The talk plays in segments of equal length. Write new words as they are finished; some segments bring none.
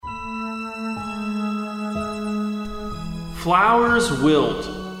Flowers wilt.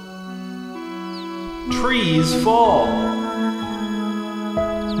 Trees fall.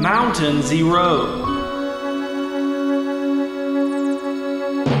 Mountains erode.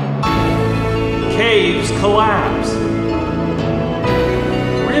 Caves collapse.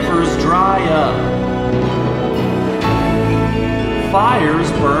 Rivers dry up. Fires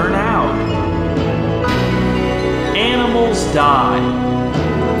burn out. Animals die.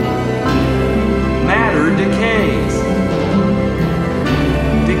 Matter decays.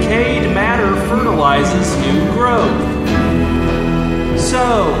 Decayed matter fertilizes new growth.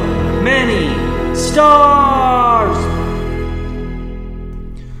 So many stars!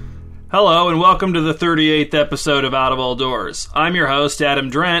 Hello and welcome to the 38th episode of Out of All Doors. I'm your host, Adam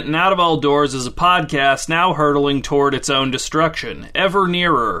Drent, and Out of All Doors is a podcast now hurtling toward its own destruction. Ever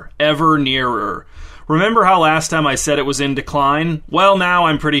nearer, ever nearer. Remember how last time I said it was in decline? Well, now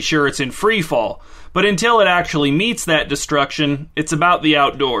I'm pretty sure it's in free fall. But until it actually meets that destruction, it's about the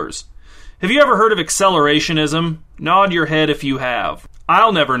outdoors. Have you ever heard of accelerationism? Nod your head if you have.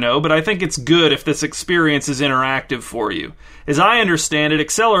 I'll never know, but I think it's good if this experience is interactive for you. As I understand it,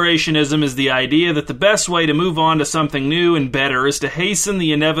 accelerationism is the idea that the best way to move on to something new and better is to hasten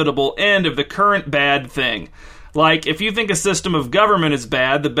the inevitable end of the current bad thing. Like, if you think a system of government is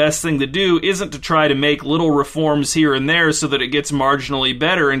bad, the best thing to do isn't to try to make little reforms here and there so that it gets marginally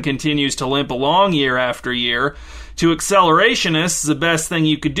better and continues to limp along year after year. To accelerationists, the best thing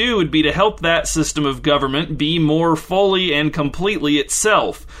you could do would be to help that system of government be more fully and completely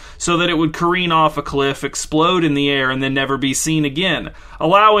itself, so that it would careen off a cliff, explode in the air, and then never be seen again,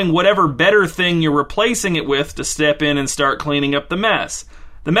 allowing whatever better thing you're replacing it with to step in and start cleaning up the mess.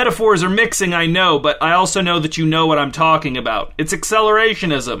 The metaphors are mixing, I know, but I also know that you know what I'm talking about. It's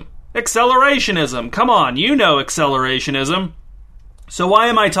accelerationism. Accelerationism! Come on, you know accelerationism. So why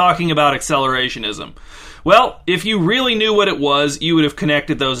am I talking about accelerationism? Well, if you really knew what it was, you would have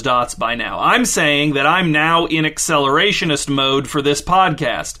connected those dots by now. I'm saying that I'm now in accelerationist mode for this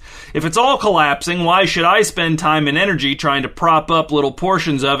podcast. If it's all collapsing, why should I spend time and energy trying to prop up little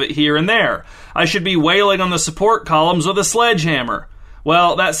portions of it here and there? I should be wailing on the support columns with a sledgehammer.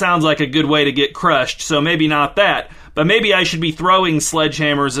 Well, that sounds like a good way to get crushed, so maybe not that. But maybe I should be throwing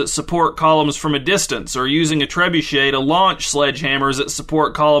sledgehammers at support columns from a distance, or using a trebuchet to launch sledgehammers at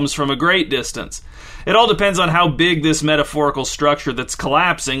support columns from a great distance. It all depends on how big this metaphorical structure that's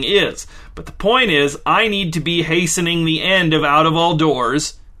collapsing is. But the point is, I need to be hastening the end of Out of All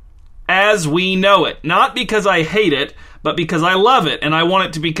Doors as we know it. Not because I hate it, but because I love it and I want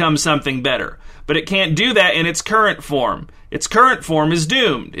it to become something better. But it can't do that in its current form. Its current form is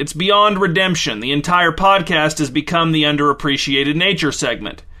doomed. It's beyond redemption. The entire podcast has become the underappreciated nature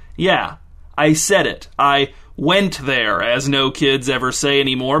segment. Yeah, I said it. I went there, as no kids ever say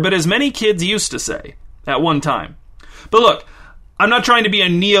anymore, but as many kids used to say at one time. But look, I'm not trying to be a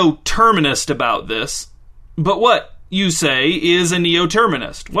neo-terminist about this, but what you say is a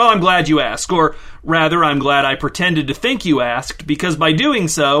neo-terminist. Well, I'm glad you asked, or rather, I'm glad I pretended to think you asked, because by doing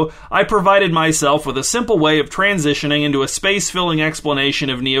so, I provided myself with a simple way of transitioning into a space-filling explanation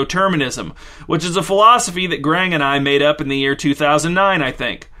of neo-terminism, which is a philosophy that Grang and I made up in the year 2009, I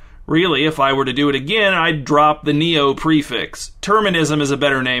think. Really, if I were to do it again, I'd drop the neo prefix. Terminism is a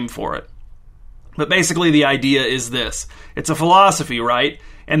better name for it. But basically the idea is this. It's a philosophy, right?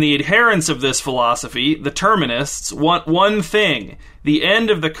 And the adherents of this philosophy, the terminists, want one thing, the end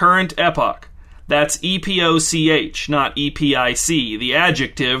of the current epoch. That's epoch, not epic, the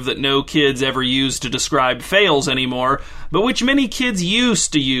adjective that no kids ever use to describe fails anymore, but which many kids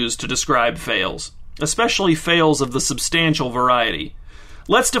used to use to describe fails, especially fails of the substantial variety.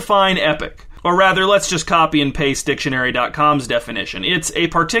 Let's define epic. Or rather, let's just copy and paste dictionary.com's definition. It's a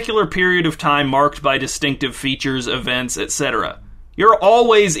particular period of time marked by distinctive features, events, etc. You're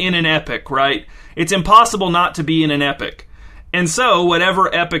always in an epic, right? It's impossible not to be in an epic. And so,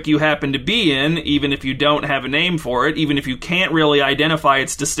 whatever epic you happen to be in, even if you don't have a name for it, even if you can't really identify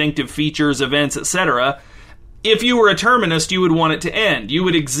its distinctive features, events, etc., if you were a terminist, you would want it to end. You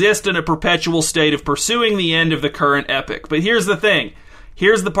would exist in a perpetual state of pursuing the end of the current epic. But here's the thing.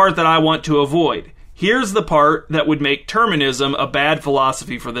 Here's the part that I want to avoid. Here's the part that would make terminism a bad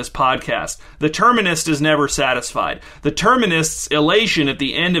philosophy for this podcast. The terminist is never satisfied. The terminist's elation at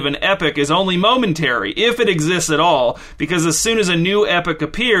the end of an epic is only momentary, if it exists at all, because as soon as a new epic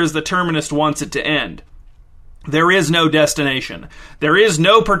appears, the terminist wants it to end. There is no destination. There is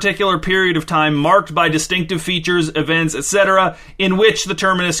no particular period of time marked by distinctive features, events, etc., in which the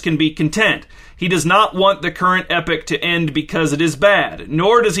terminus can be content. He does not want the current epic to end because it is bad,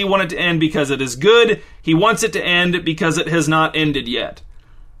 nor does he want it to end because it is good. He wants it to end because it has not ended yet.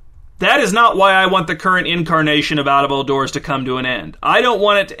 That is not why I want the current incarnation of Out of All Doors to come to an end. I don't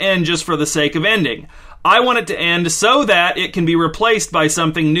want it to end just for the sake of ending. I want it to end so that it can be replaced by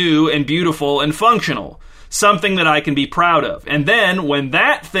something new and beautiful and functional. Something that I can be proud of. And then, when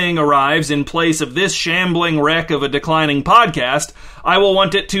that thing arrives in place of this shambling wreck of a declining podcast, I will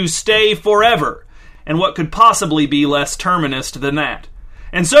want it to stay forever. And what could possibly be less terminist than that?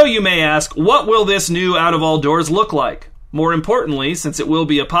 And so you may ask, what will this new Out of All Doors look like? More importantly, since it will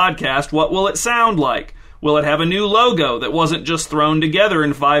be a podcast, what will it sound like? Will it have a new logo that wasn't just thrown together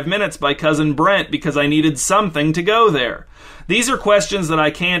in 5 minutes by Cousin Brent because I needed something to go there? These are questions that I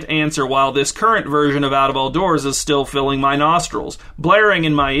can't answer while this current version of Out of All Doors is still filling my nostrils, blaring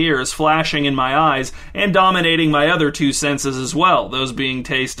in my ears, flashing in my eyes, and dominating my other two senses as well, those being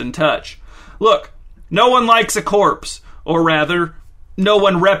taste and touch. Look, no one likes a corpse, or rather, no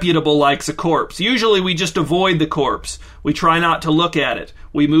one reputable likes a corpse. Usually we just avoid the corpse. We try not to look at it.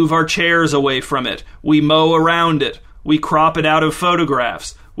 We move our chairs away from it. We mow around it. We crop it out of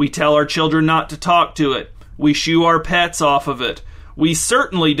photographs. We tell our children not to talk to it. We shoo our pets off of it. We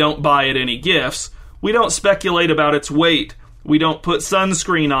certainly don't buy it any gifts. We don't speculate about its weight. We don't put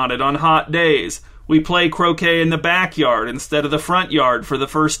sunscreen on it on hot days. We play croquet in the backyard instead of the front yard for the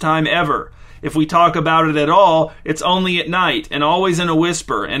first time ever. If we talk about it at all, it's only at night, and always in a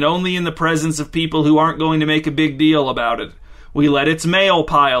whisper, and only in the presence of people who aren't going to make a big deal about it. We let its mail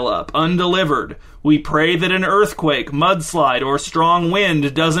pile up, undelivered. We pray that an earthquake, mudslide, or strong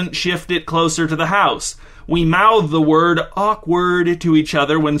wind doesn't shift it closer to the house. We mouth the word awkward to each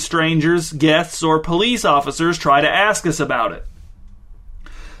other when strangers, guests, or police officers try to ask us about it.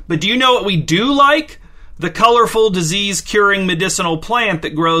 But do you know what we do like? The colorful, disease-curing medicinal plant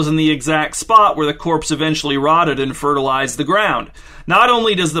that grows in the exact spot where the corpse eventually rotted and fertilized the ground. Not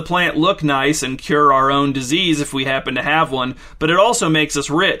only does the plant look nice and cure our own disease if we happen to have one, but it also makes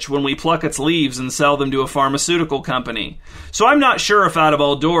us rich when we pluck its leaves and sell them to a pharmaceutical company. So I'm not sure if Out of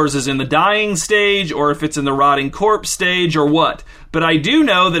All Doors is in the dying stage, or if it's in the rotting corpse stage, or what. But I do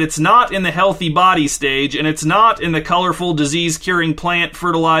know that it's not in the healthy body stage, and it's not in the colorful, disease-curing plant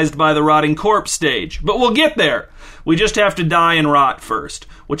fertilized by the rotting corpse stage. But we'll get there. We just have to die and rot first,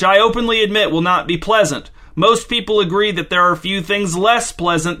 which I openly admit will not be pleasant. Most people agree that there are few things less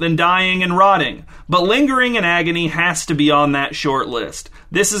pleasant than dying and rotting, but lingering in agony has to be on that short list.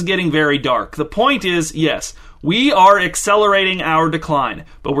 This is getting very dark. The point is, yes, we are accelerating our decline,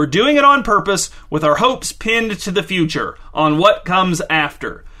 but we're doing it on purpose with our hopes pinned to the future, on what comes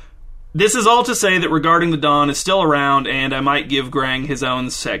after. This is all to say that Regarding the Dawn is still around, and I might give Grang his own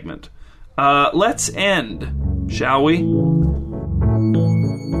segment. Let's end, shall we?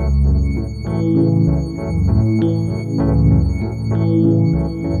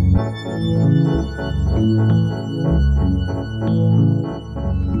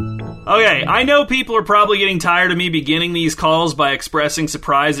 Okay, I know people are probably getting tired of me beginning these calls by expressing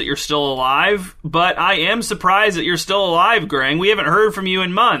surprise that you're still alive, but I am surprised that you're still alive, Grang. We haven't heard from you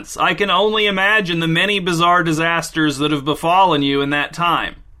in months. I can only imagine the many bizarre disasters that have befallen you in that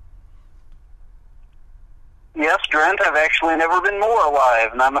time. Yes, Drent, I've actually never been more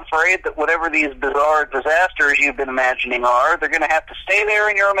alive, and I'm afraid that whatever these bizarre disasters you've been imagining are, they're going to have to stay there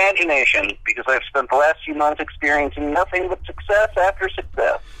in your imagination, because I've spent the last few months experiencing nothing but success after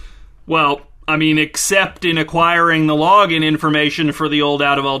success. Well, I mean, except in acquiring the login information for the old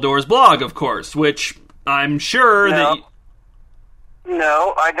Out of All Doors blog, of course, which I'm sure No,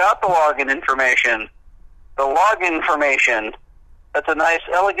 I got the login information. The login information. That's a nice,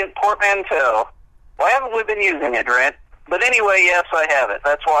 elegant portmanteau. Why haven't we been using it, Drent? But anyway, yes, I have it.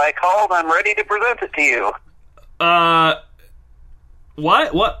 That's why I called. I'm ready to present it to you.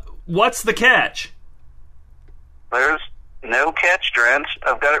 What's the catch? There's no catch, Drent.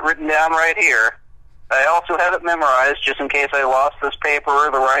 I've got it written down right here. I also have it memorized just in case I lost this paper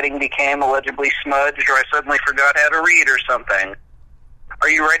or the writing became illegibly smudged or I suddenly forgot how to read or something. Are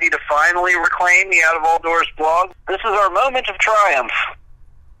you ready to finally reclaim the Out of All Doors blog? This is our moment of triumph.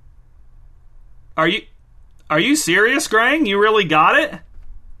 Are you serious, Grang? You really got it?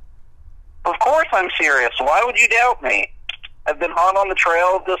 Of course I'm serious. Why would you doubt me? I've been hot on the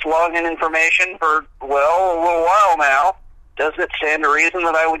trail of this login information for, well, a little while now. Doesn't it stand to reason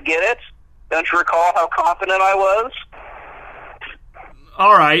that I would get it? Don't you recall how confident I was?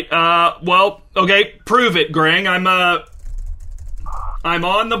 All right. Well, okay. Prove it, Grang. I'm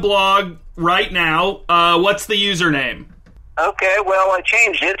on the blog right now. What's the username? Okay, well, I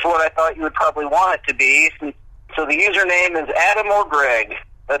changed it to what I thought you would probably want it to be. So the username is Adam or Greg.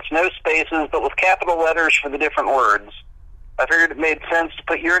 That's no spaces, but with capital letters for the different words. I figured it made sense to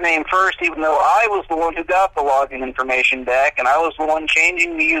put your name first, even though I was the one who got the login information back, and I was the one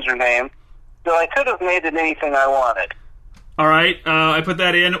changing the username, so I could have made it anything I wanted. All right, I put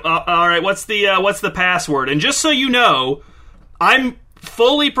that in. All right, what's the password? And just so you know, I'm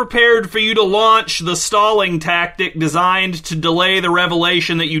fully prepared for you to launch the stalling tactic designed to delay the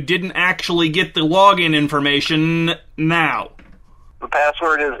revelation that you didn't actually get the login information now. The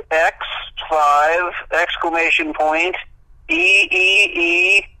password is X5 exclamation point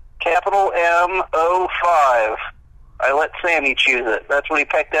EEE capital M05. I let Sammy choose it. That's what he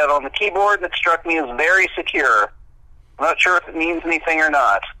picked out on the keyboard, and it struck me as very secure. I'm not sure if it means anything or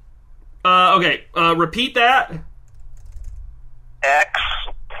not. Okay, repeat that.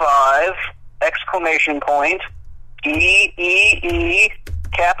 X5 exclamation point EEE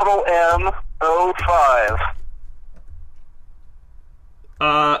capital M05.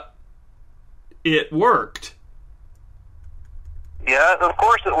 It worked. Yeah, of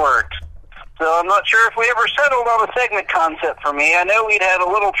course it worked. So I'm not sure if we ever settled on a segment concept for me. I know we'd had a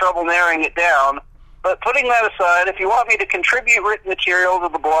little trouble narrowing it down, but putting that aside, if you want me to contribute written material to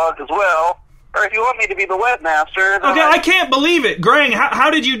the blog as well, or if you want me to be the webmaster... Okay, I can't believe it. Grang, how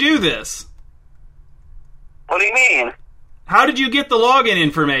did you do this? What do you mean? How did you get the login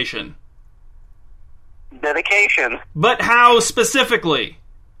information? Dedication. But how specifically?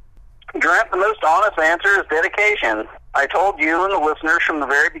 Grant, the most honest answer is dedication. I told you and the listeners from the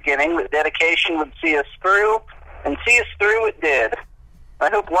very beginning that dedication would see us through, and see us through it did. I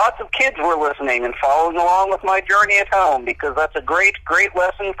hope lots of kids were listening and following along with my journey at home, because that's a great, great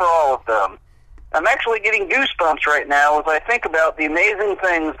lesson for all of them. I'm actually getting goosebumps right now as I think about the amazing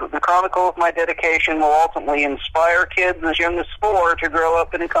things that the chronicle of my dedication will ultimately inspire kids as young as 4 to grow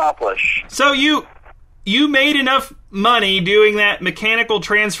up and accomplish. So you made enough money doing that mechanical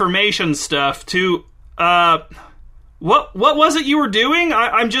transformation stuff to, what was it you were doing?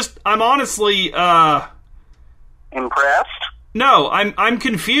 I'm honestly, impressed? No, I'm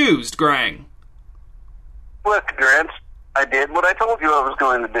confused, Grang. Look, Grant, I did what I told you I was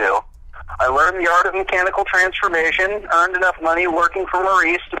going to do. I learned the art of mechanical transformation, earned enough money working for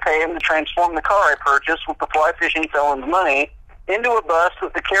Maurice to pay him to transform the car I purchased with the fly fishing felon's money into a bus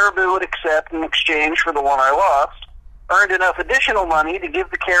that the Caribou would accept in exchange for the one I lost, earned enough additional money to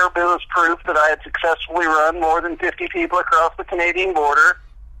give the Caribou as proof that I had successfully run more than 50 people across the Canadian border,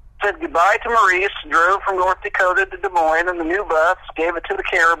 said goodbye to Maurice, drove from North Dakota to Des Moines in the new bus, gave it to the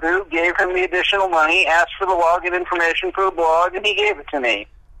Caribou, gave him the additional money, asked for the login information for the blog, and he gave it to me.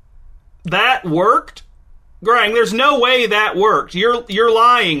 That worked? Grang, there's no way that worked. You're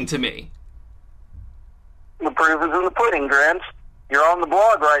lying to me. The proof is in the pudding, Grant. You're on the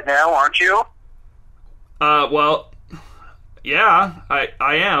blog right now, aren't you? Well, yeah, I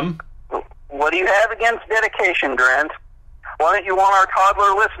am. What do you have against dedication, Grant? Why don't you want our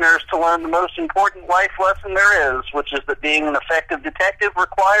toddler listeners to learn the most important life lesson there is, which is that being an effective detective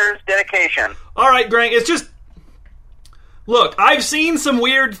requires dedication. All right, Grang, it's just... Look, I've seen some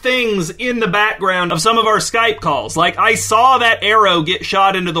weird things in the background of some of our Skype calls. Like, I saw that arrow get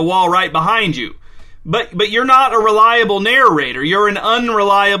shot into the wall right behind you. But you're not a reliable narrator. You're an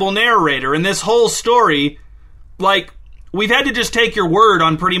unreliable narrator. And this whole story, like, we've had to just take your word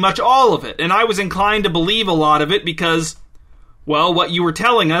on pretty much all of it. And I was inclined to believe a lot of it because, well, what you were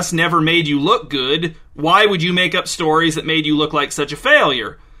telling us never made you look good. Why would you make up stories that made you look like such a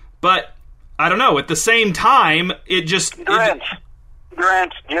failure? But... I don't know, at the same time, it just... Grant,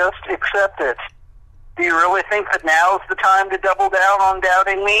 just accept it. Do you really think that now's the time to double down on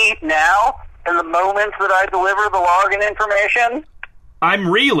doubting me? Now? In the moment that I deliver the login information? I'm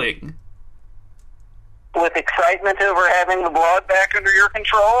reeling. With excitement over having the blog back under your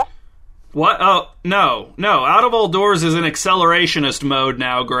control? What? Oh, no. Out of All Doors is in accelerationist mode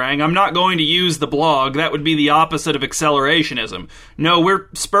now, Grang. I'm not going to use the blog. That would be the opposite of accelerationism. No, we're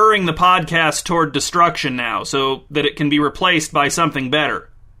spurring the podcast toward destruction now, so that it can be replaced by something better.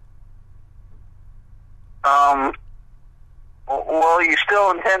 Well, you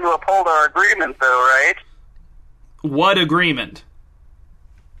still intend to uphold our agreement, though, right? What agreement?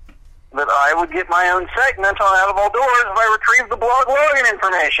 That I would get my own segment on Out of All Doors if I retrieve the blog login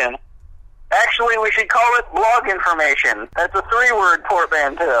information. Actually, we should call it blog information. That's a 3-word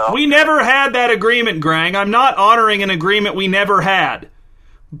portmanteau. We never had that agreement, Grang. I'm not honoring an agreement we never had.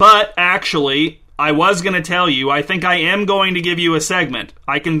 But, actually, I was going to tell you, I think I am going to give you a segment.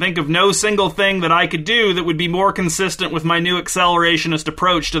 I can think of no single thing that I could do that would be more consistent with my new accelerationist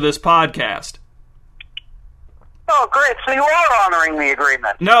approach to this podcast. Oh, great. So you are honoring the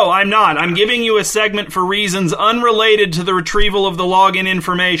agreement. No, I'm not. I'm giving you a segment for reasons unrelated to the retrieval of the login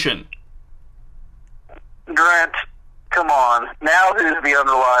information. Grant, Come on, now who's the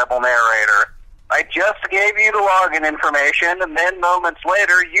unreliable narrator? I just gave you the login information, and then moments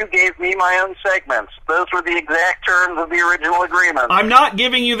later, you gave me my own segments. Those were the exact terms of the original agreement. I'm not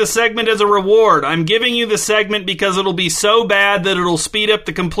giving you the segment as a reward. I'm giving you the segment because it'll be so bad that it'll speed up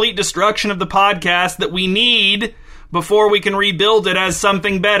the complete destruction of the podcast that we need before we can rebuild it as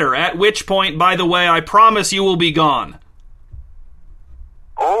something better. At which point, by the way, I promise you will be gone.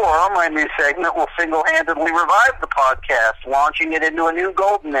 Or my new segment will single-handedly revive the podcast, launching it into a new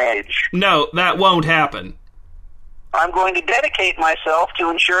golden age. No, that won't happen. I'm going to dedicate myself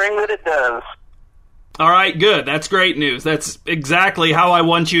to ensuring that it does. All right, good. That's great news. That's exactly how I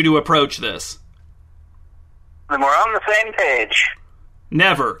want you to approach this. Then we're on the same page.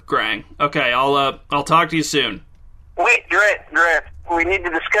 Never, Grang. Okay, I'll talk to you soon. Wait, Dret. We need to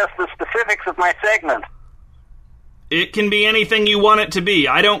discuss the specifics of my segment. It can be anything you want it to be.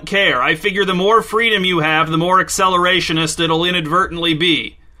 I don't care. I figure the more freedom you have, the more accelerationist it'll inadvertently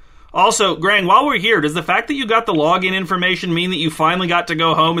be. Also, Grang, while we're here, does the fact that you got the login information mean that you finally got to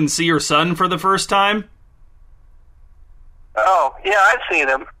go home and see your son for the first time? Oh, yeah, I've seen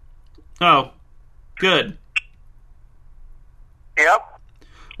him. Oh, good. Yep.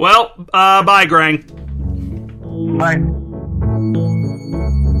 Well, bye, Grang. Bye.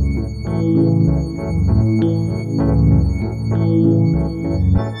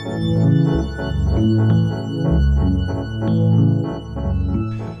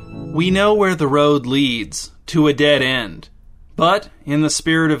 We know where the road leads, to a dead end. But, in the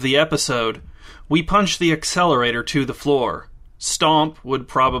spirit of the episode, we punch the accelerator to the floor. Stomp would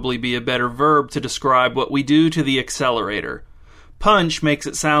probably be a better verb to describe what we do to the accelerator. Punch makes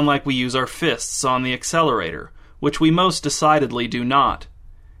it sound like we use our fists on the accelerator, which we most decidedly do not.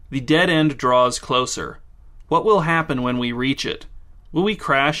 The dead end draws closer. What will happen when we reach it? Will we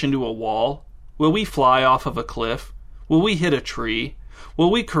crash into a wall? Will we fly off of a cliff? Will we hit a tree? Will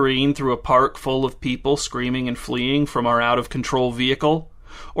we careen through a park full of people screaming and fleeing from our out-of-control vehicle?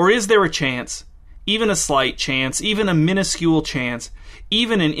 Or is there a chance, even a slight chance, even a minuscule chance,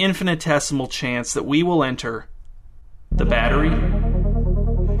 even an infinitesimal chance that we will enter the battery?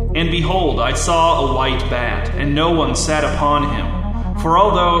 And behold, I saw a white bat, and no one sat upon him. For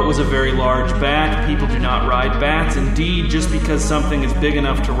although it was a very large bat, people do not ride bats. Indeed, just because something is big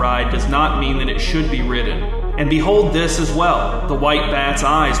enough to ride does not mean that it should be ridden. And behold this as well. The white bat's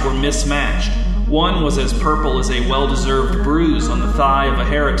eyes were mismatched. One was as purple as a well-deserved bruise on the thigh of a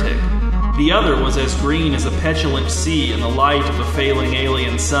heretic. The other was as green as a petulant sea in the light of a failing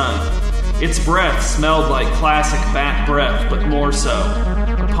alien sun. Its breath smelled like classic bat breath, but more so.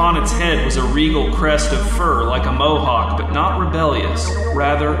 Upon its head was a regal crest of fur like a mohawk, but not rebellious,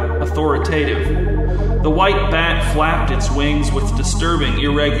 rather authoritative. The white bat flapped its wings with disturbing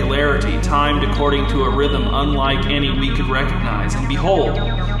irregularity, timed according to a rhythm unlike any we could recognize. And behold,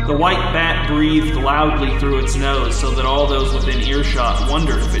 the white bat breathed loudly through its nose so that all those within earshot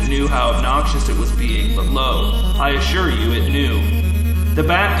wondered if it knew how obnoxious it was being, but lo, I assure you it knew. The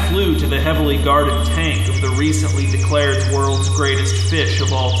bat flew to the heavily guarded tank of the recently declared world's greatest fish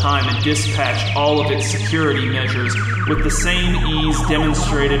of all time and dispatched all of its security measures with the same ease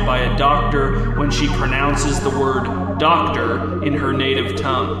demonstrated by a doctor when she pronounces the word doctor in her native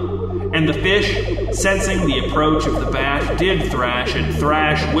tongue. And the fish, sensing the approach of the bat, did thrash and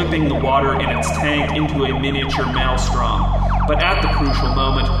thrash, whipping the water in its tank into a miniature maelstrom. But at the crucial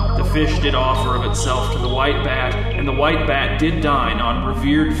moment, the fish did offer of itself to the white bat, and the white bat did dine on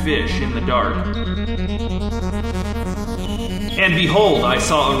revered fish in the dark. And behold, I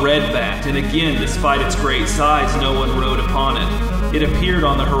saw a red bat, and again, despite its great size, no one rode upon it. It appeared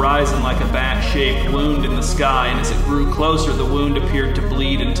on the horizon like a bat-shaped wound in the sky, and as it grew closer, the wound appeared to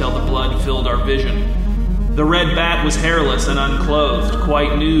bleed until the blood filled our vision. The red bat was hairless and unclothed,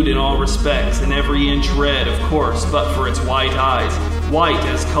 quite nude in all respects, and every inch red, of course, but for its white eyes, white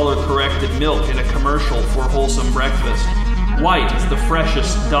as color-corrected milk in a commercial for wholesome breakfast, white as the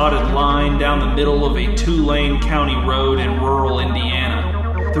freshest dotted line down the middle of a two-lane county road in rural Indiana.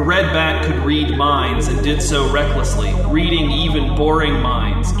 The red bat could read minds, and did so recklessly, reading even boring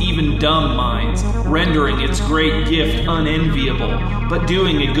minds, even dumb minds, rendering its great gift unenviable, but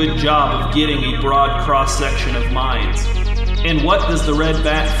doing a good job of getting a broad cross-section of minds. And what does the red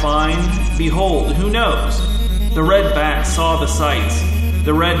bat find? Behold, who knows? The red bat saw the sights.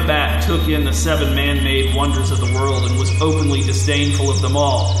 The red bat took in the 7 man-made wonders of the world and was openly disdainful of them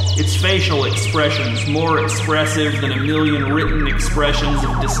all, its facial expressions more expressive than a million written expressions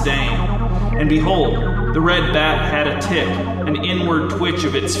of disdain. And behold, The red bat had a tick, an inward twitch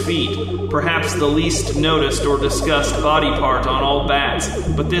of its feet, perhaps the least noticed or discussed body part on all bats,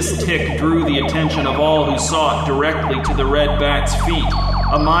 but this tick drew the attention of all who saw it directly to the red bat's feet.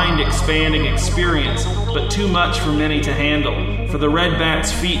 A mind-expanding experience, but too much for many to handle, for the red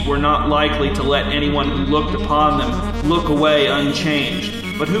bat's feet were not likely to let anyone who looked upon them look away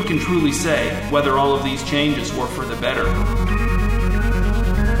unchanged. But who can truly say whether all of these changes were for the better?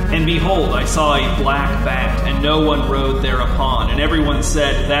 And behold, I saw a black bat, and no one rode thereupon, and everyone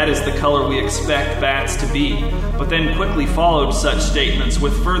said, "That is the color we expect bats to be." But then quickly followed such statements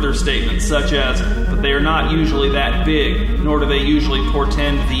with further statements such as, "But they are not usually that big, nor do they usually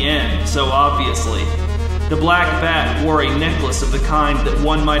portend the end, so obviously." The black bat wore a necklace of the kind that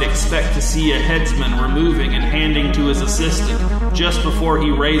one might expect to see a headsman removing and handing to his assistant just before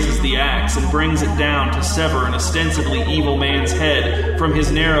he raises the axe and brings it down to sever an ostensibly evil man's head from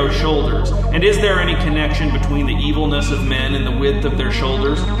his narrow shoulders. And is there any connection between the evilness of men and the width of their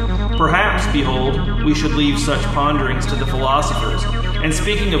shoulders? Perhaps, behold, we should leave such ponderings to the philosophers. And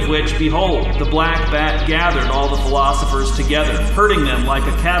speaking of which, behold, the black bat gathered all the philosophers together, herding them like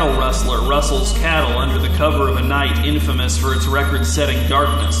a cattle rustler rustles cattle under the cover of a night infamous for its record-setting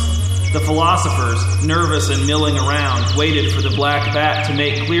darkness. The philosophers, nervous and milling around, waited for the black bat to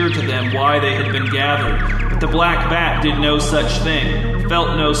make clear to them why they had been gathered. But the black bat did no such thing,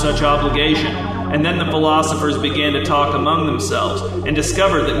 felt no such obligation. And then the philosophers began to talk among themselves, and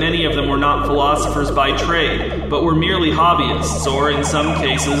discovered that many of them were not philosophers by trade, but were merely hobbyists, or, in some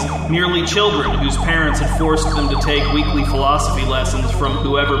cases, merely children whose parents had forced them to take weekly philosophy lessons from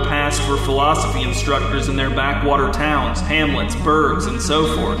whoever passed for philosophy instructors in their backwater towns, hamlets, burgs, and so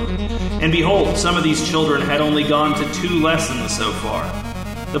forth. And behold, some of these children had only gone to 2 lessons so far.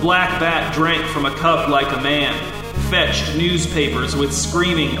 The black bat drank from a cup like a man, fetched newspapers with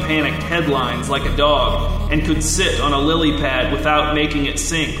screaming, panicked headlines like a dog, and could sit on a lily pad without making it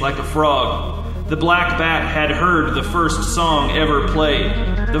sink like a frog. The black bat had heard the first song ever played,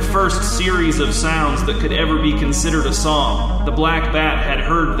 the first series of sounds that could ever be considered a song. The black bat had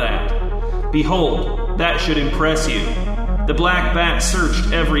heard that. Behold, that should impress you. The black bat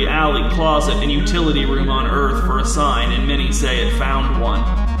searched every alley, closet, and utility room on earth for a sign, and many say it found one.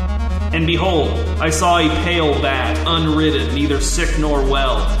 And behold, I saw a pale bat, unridden, neither sick nor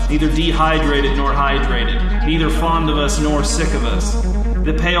well, neither dehydrated nor hydrated, neither fond of us nor sick of us.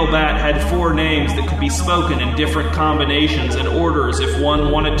 The pale bat had 4 names that could be spoken in different combinations and orders if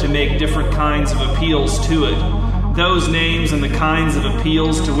one wanted to make different kinds of appeals to it. Those names and the kinds of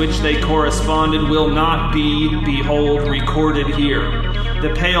appeals to which they corresponded will not be, behold, recorded here.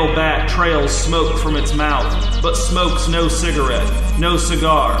 The pale bat trails smoke from its mouth, but smokes no cigarette, no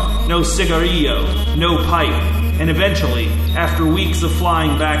cigar, no cigarillo, no pipe. And eventually, after weeks of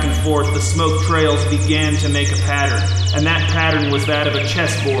flying back and forth, the smoke trails began to make a pattern, and that pattern was that of a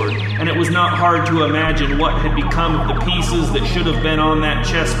chessboard, and it was not hard to imagine what had become of the pieces that should have been on that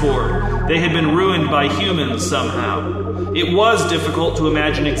chessboard. They had been ruined by humans somehow. It was difficult to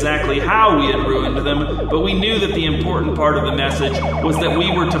imagine exactly how we had ruined them, but we knew that the important part of the message was that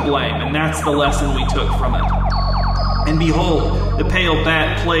we were to blame, and that's the lesson we took from it. And behold, the pale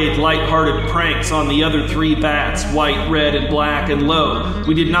bat played light-hearted pranks on the other 3 bats, white, red, and black, and lo,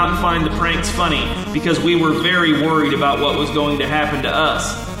 we did not find the pranks funny because we were very worried about what was going to happen to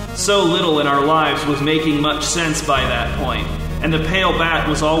us. So little in our lives was making much sense by that point. And the pale bat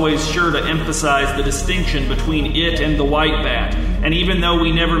was always sure to emphasize the distinction between it and the white bat. And even though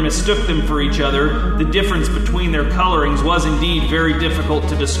we never mistook them for each other, the difference between their colorings was indeed very difficult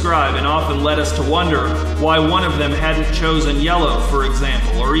to describe and often led us to wonder why one of them hadn't chosen yellow, for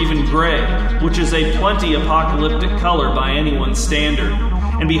example, or even gray, which is a plenty apocalyptic color by anyone's standard.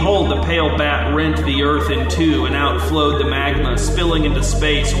 And behold, the pale bat rent the earth in 2 and outflowed the magma, spilling into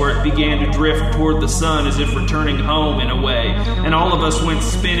space where it began to drift toward the sun as if returning home in a way. And all of us went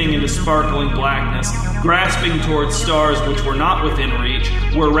spinning into sparkling blackness, grasping towards stars which were not within reach,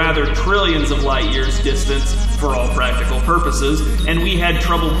 were rather trillions of light years distant for all practical purposes, and we had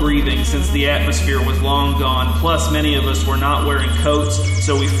trouble breathing since the atmosphere was long gone, plus many of us were not wearing coats,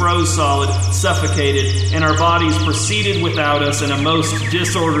 so we froze solid, suffocated, and our bodies proceeded without us in a most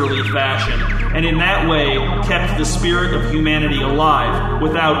disorderly fashion, and in that way kept the spirit of humanity alive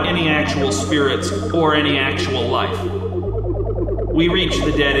without any actual spirits or any actual life. We reached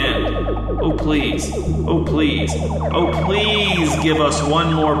the dead end. Oh please, oh please, oh please give us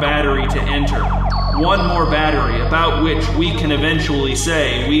one more battery to enter. One more battery about which we can eventually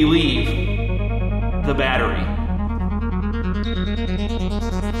say we leave the battery.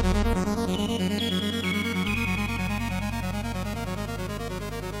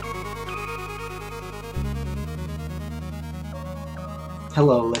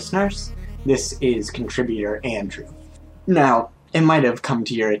 Hello, listeners. This is contributor Andrew. Now, it might have come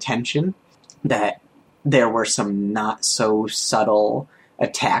to your attention that there were some not-so-subtle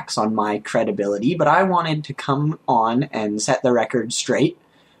attacks on my credibility, but I wanted to come on and set the record straight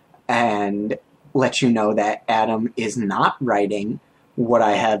and let you know that Adam is not writing what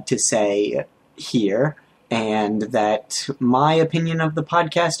I have to say here, and that my opinion of the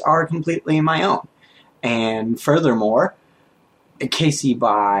podcast are completely my own. And furthermore, Casey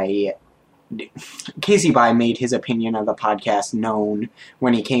By made his opinion of the podcast known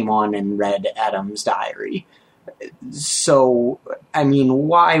when he came on and read Adam's diary. So, I mean,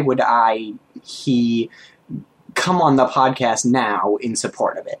 why would he come on the podcast now in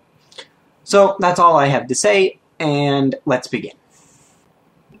support of it? So, that's all I have to say, and let's begin.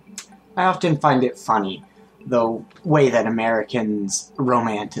 I often find it funny, the way that Americans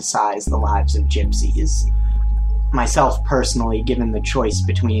romanticize the lives of gypsies. Myself, personally, given the choice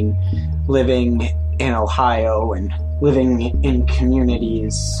between living in Ohio and living in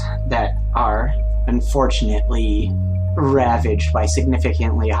communities that are unfortunately ravaged by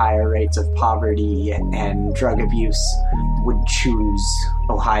significantly higher rates of poverty and drug abuse, would choose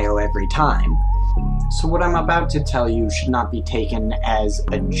Ohio every time. So what I'm about to tell you should not be taken as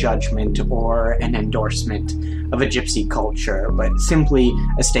a judgment or an endorsement of a gypsy culture, but simply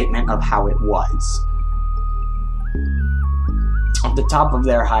a statement of how it was. At the top of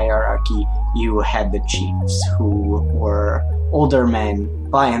their hierarchy, you had the chiefs, who were older men,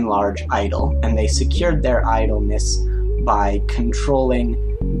 by and large idle, and they secured their idleness by controlling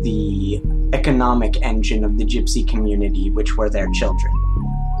the economic engine of the gypsy community, which were their children.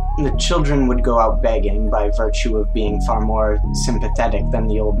 The children would go out begging by virtue of being far more sympathetic than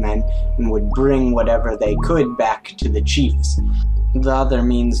the old men, and would bring whatever they could back to the chiefs. The other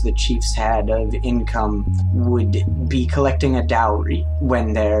means the chiefs had of income would be collecting a dowry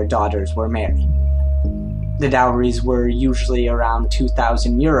when their daughters were married. The dowries were usually around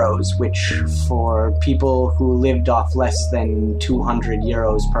 2,000 euros, which for people who lived off less than 200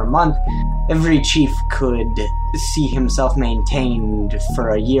 euros per month, every chief could see himself maintained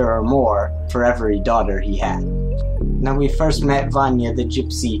for a year or more for every daughter he had. Now, we first met Vanya the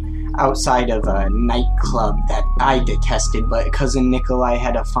gypsy outside of a nightclub that I detested, but cousin Nikolai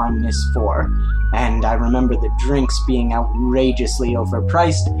had a fondness for, and I remember the drinks being outrageously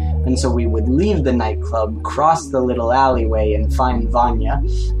overpriced, and so we would leave the nightclub, cross the little alleyway, and find Vanya,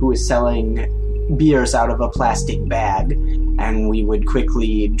 who was selling beers out of a plastic bag, and we would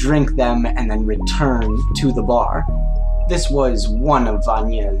quickly drink them and then return to the bar. This was one of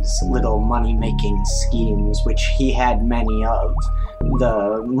Vanya's little money-making schemes, which he had many of.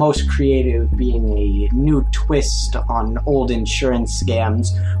 The most creative being a new twist on old insurance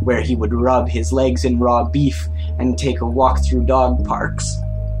scams, where he would rub his legs in raw beef and take a walk through dog parks.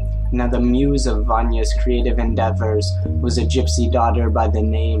 Now, the muse of Vanya's creative endeavors was a gypsy daughter by the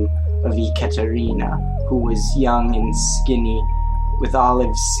name of Ekaterina, who was young and skinny, with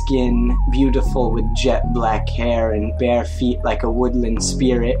olive skin, beautiful with jet black hair, and bare feet like a woodland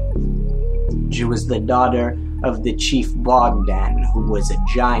spirit. She was the daughter of the chief Bogdan, who was a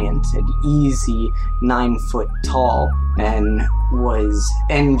giant, an easy 9 foot tall, and was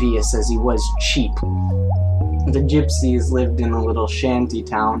envious as he was cheap. The gypsies lived in a little shanty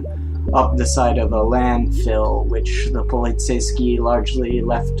town up the side of a landfill, which the Politseski largely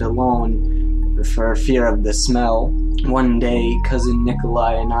left alone for fear of the smell. One day, cousin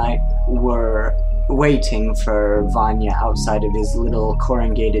Nikolai and I were waiting for Vanya outside of his little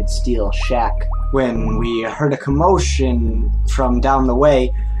corrugated steel shack when we heard a commotion from down the way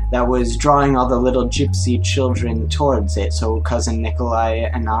that was drawing all the little gypsy children towards it. So cousin Nikolai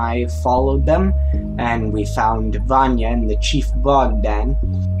and I followed them, and we found Vanya and the chief Bogdan.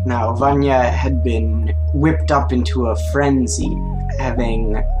 Now, Vanya had been whipped up into a frenzy,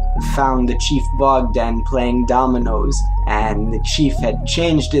 having found the chief Bogdan playing dominoes, and the chief had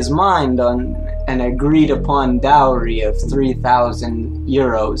changed his mind on an agreed-upon dowry of 3,000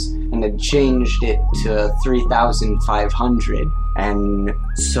 euros, and had changed it to 3,500. And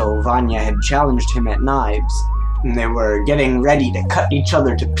so Vanya had challenged him at knives, and they were getting ready to cut each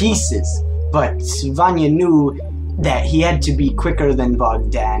other to pieces. But Vanya knew that he had to be quicker than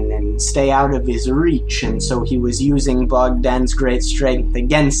Bogdan and stay out of his reach, and so he was using Bogdan's great strength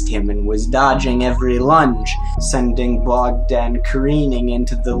against him and was dodging every lunge, sending Bogdan careening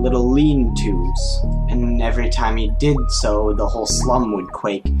into the little lean-tos. And every time he did so, the whole slum would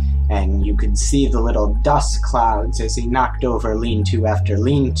quake, and you could see the little dust clouds as he knocked over lean-to after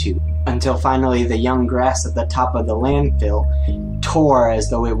lean-to. until finally the young grass at the top of the landfill tore as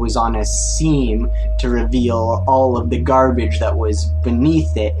though it was on a seam to reveal all of the garbage that was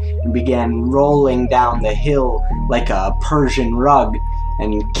beneath it, and began rolling down the hill like a Persian rug,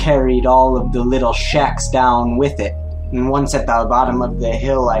 and carried all of the little shacks down with it. And once at the bottom of the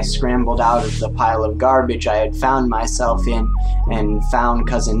hill, I scrambled out of the pile of garbage I had found myself in, and found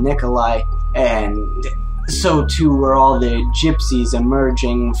Cousin Nikolai, and so too were all the gypsies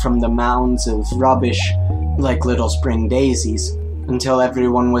emerging from the mounds of rubbish like little spring daisies, until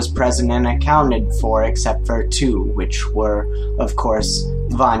everyone was present and accounted for except for two, which were, of course,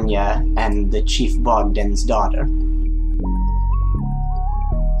 Vanya and the Chief Bogdan's daughter.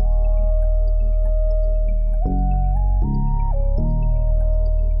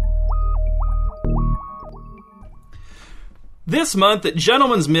 This month at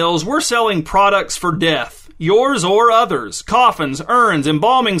Gentleman's Mills, we're selling products for death. Yours or others. Coffins, urns,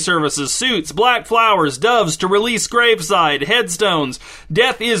 embalming services, suits, black flowers, doves to release graveside, headstones.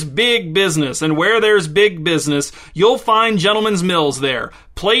 Death is big business, and where there's big business, you'll find Gentleman's Mills there.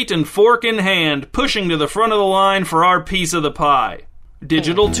 Plate and fork in hand, pushing to the front of the line for our piece of the pie.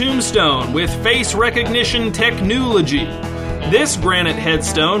 Digital tombstone with face recognition technology. This granite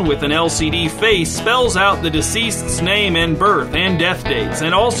headstone with an LCD face spells out the deceased's name and birth and death dates,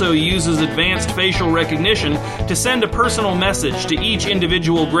 and also uses advanced facial recognition to send a personal message to each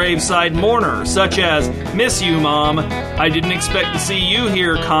individual graveside mourner, such as, "Miss you, Mom. I didn't expect to see you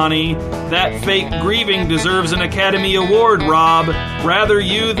here, Connie. That fake grieving deserves an Academy Award, Rob. Rather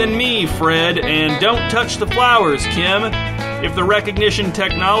you than me, Fred, and don't touch the flowers, Kim." If the recognition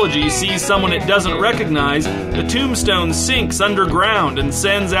technology sees someone it doesn't recognize, the tombstone sinks underground and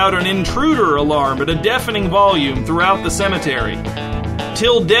sends out an intruder alarm at a deafening volume throughout the cemetery.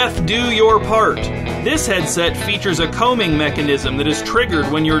 Till death do your part. This headset features a combing mechanism that is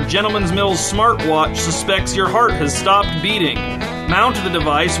triggered when your Gentleman's Mills smartwatch suspects your heart has stopped beating. Mount the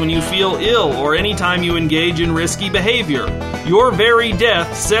device when you feel ill or anytime you engage in risky behavior. Your very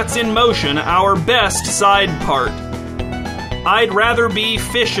death sets in motion our best side part. I'd rather be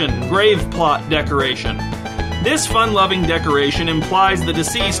fishin' grave plot decoration. This fun-loving decoration implies the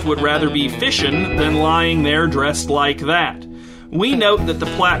deceased would rather be fishin' than lying there dressed like that. We note that the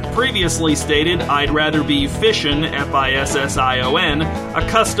plaque previously stated, "I'd rather be fishin', F-I-S-S-I-O-N, a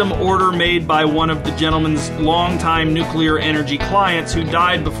custom order made by one of the gentleman's longtime nuclear energy clients who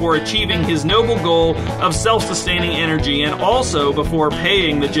died before achieving his noble goal of self-sustaining energy and also before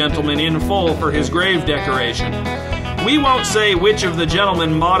paying the gentleman in full for his grave decoration." We won't say which of the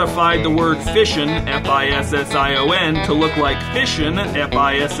gentlemen modified the word fishin', F-I-S-S-I-O-N, to look like fishin',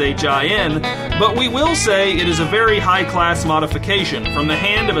 F-I-S-H-I-N, but we will say it is a very high-class modification from the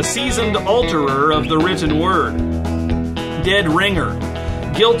hand of a seasoned alterer of the written word. Dead ringer.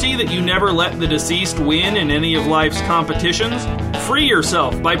 Guilty that you never let the deceased win in any of life's competitions? Free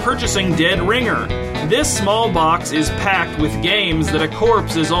yourself by purchasing Dead Ringer. This small box is packed with games that a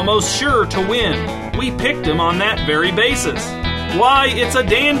corpse is almost sure to win. We picked them on that very basis. Why, it's a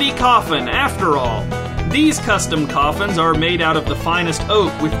dandy coffin, after all. These custom coffins are made out of the finest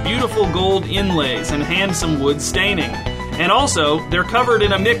oak with beautiful gold inlays and handsome wood staining. And also, they're covered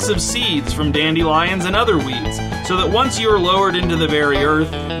in a mix of seeds from dandelions and other weeds, so that once you are lowered into the very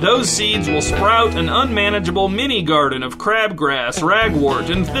earth, those seeds will sprout an unmanageable mini garden of crabgrass, ragwort,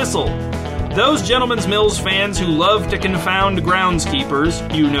 and thistle. Those Gentleman's Mills fans who love to confound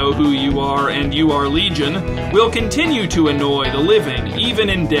groundskeepers, you know who you are and you are legion, will continue to annoy the living, even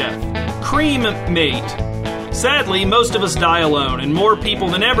in death. Cream mate. Sadly, most of us die alone, and more people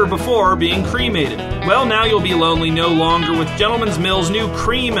than ever before are being cremated. Well, now you'll be lonely no longer with Gentleman's Mills' new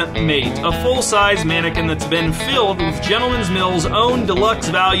Cream Mate, a full-size mannequin that's been filled with Gentleman's Mills' own deluxe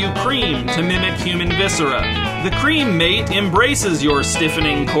value cream to mimic human viscera. The Cream Mate embraces your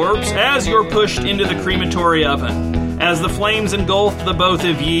stiffening corpse as you're pushed into the crematory oven. As the flames engulf the both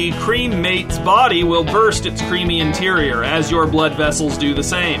of ye, Cream Mate's body will burst its creamy interior, as your blood vessels do the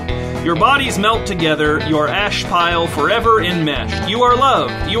same. Your bodies melt together, your ash pile forever enmeshed. You are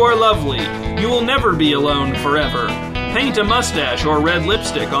loved, you are lovely, you will never be alone forever. Paint a mustache or red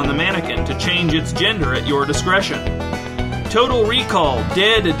lipstick on the mannequin to change its gender at your discretion. Total Recall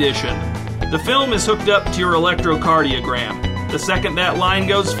Dead Edition. The film is hooked up to your electrocardiogram. The second that line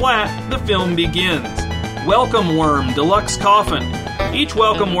goes flat, the film begins. Welcome Worm Deluxe Coffin. Each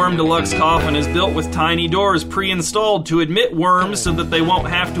Welcome Worm Deluxe coffin is built with tiny doors pre-installed to admit worms so that they won't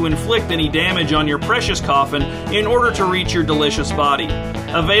have to inflict any damage on your precious coffin in order to reach your delicious body.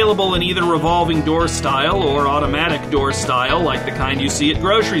 Available in either revolving door style or automatic door style like the kind you see at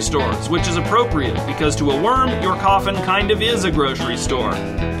grocery stores, which is appropriate because to a worm, your coffin kind of is a grocery store.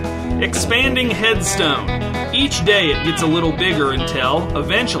 Expanding headstone. Each day it gets a little bigger until,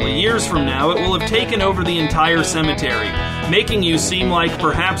 eventually, years from now, it will have taken over the entire cemetery, making you seem like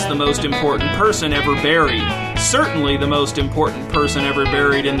perhaps the most important person ever buried. Certainly the most important person ever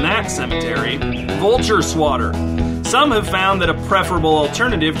buried in that cemetery. Vulture swatter. Some have found that a preferable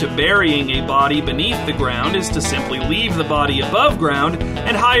alternative to burying a body beneath the ground is to simply leave the body above ground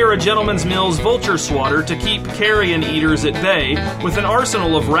and hire a Gentleman's Mills vulture swatter to keep carrion eaters at bay with an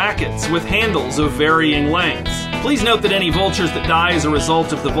arsenal of rackets with handles of varying lengths. Please note that any vultures that die as a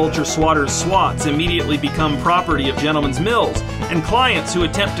result of the vulture swatter's swats immediately become property of Gentleman's Mills, and clients who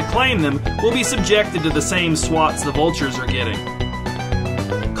attempt to claim them will be subjected to the same swats the vultures are getting.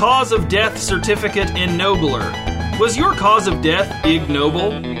 Cause of death certificate ennobler. Was your cause of death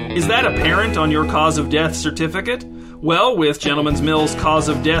ignoble? Is that apparent on your cause of death certificate? Well, with Gentleman's Mills Cause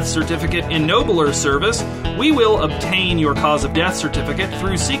of Death Certificate Ennobler service, we will obtain your cause of death certificate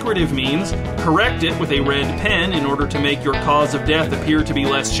through secretive means, correct it with a red pen in order to make your cause of death appear to be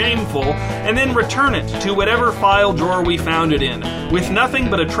less shameful, and then return it to whatever file drawer we found it in, with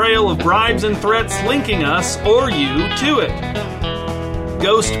nothing but a trail of bribes and threats linking us, or you, to it.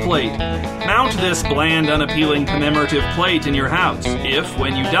 Ghost plate. Mount this bland, unappealing commemorative plate in your house. If,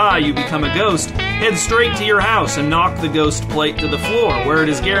 when you die, you become a ghost, head straight to your house and knock the ghost plate to the floor, where it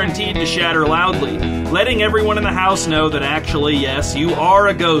is guaranteed to shatter loudly, letting everyone in the house know that actually, yes, you are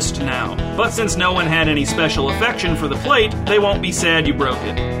a ghost now. But since no one had any special affection for the plate, they won't be sad you broke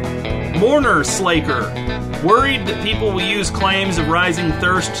it. Mourner slaker. Worried that people will use claims of rising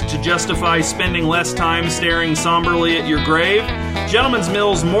thirst to justify spending less time staring somberly at your grave? Gentleman's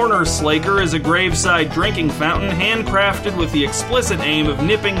Mills Mourner Slaker is a graveside drinking fountain handcrafted with the explicit aim of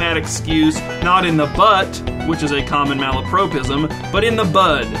nipping that excuse not in the butt, which is a common malapropism, but in the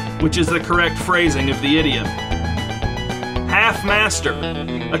bud, which is the correct phrasing of the idiom. Half-master.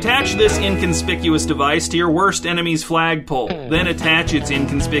 Attach this inconspicuous device to your worst enemy's flagpole, then attach its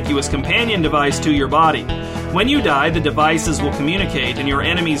inconspicuous companion device to your body. When you die, the devices will communicate and your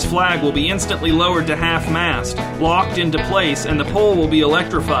enemy's flag will be instantly lowered to half-mast, locked into place, and the pole will be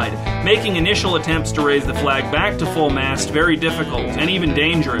electrified, making initial attempts to raise the flag back to full mast very difficult and even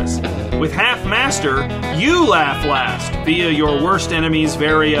dangerous. With half-master, you laugh last via your worst enemy's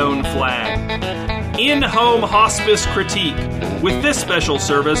very own flag. In-home hospice critique. With this special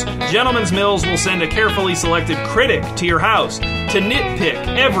service, Gentleman's Mills will send a carefully selected critic to your house to nitpick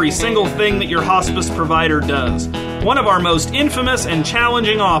every single thing that your hospice provider does. One of our most infamous and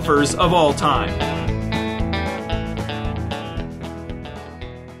challenging offers of all time.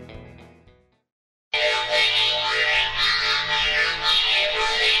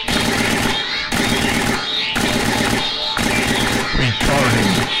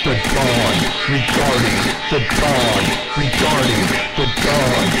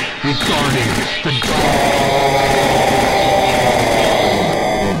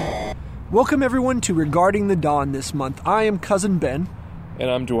 Welcome everyone to Regarding the Dawn this month. I am Cousin Ben. And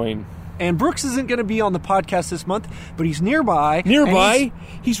I'm Dwayne. And Brooks isn't going to be on the podcast this month, but he's nearby. Nearby?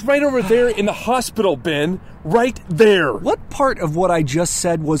 He's right over there in the hospital, Ben. Right there. What part of what I just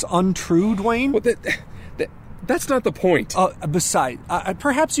said was untrue, Dwayne? Well, that's not the point. Besides,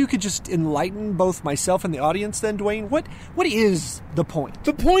 perhaps you could just enlighten both myself and the audience then, Dwayne. What is the point?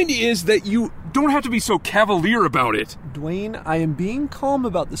 The point is that you don't have to be so cavalier about it. Dwayne, I am being calm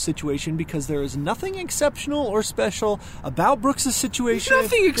about the situation because there is nothing exceptional or special about Brooks' situation.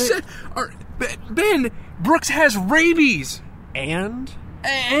 Nothing except... Ben, Brooks has rabies. And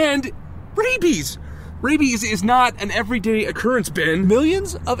rabies. Rabies is not an everyday occurrence, Ben.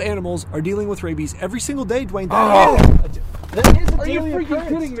 Millions of animals are dealing with rabies every single day, Dwayne. That is a daily occurrence. Are you freaking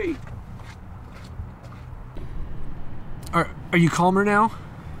kidding me? Are you calmer now?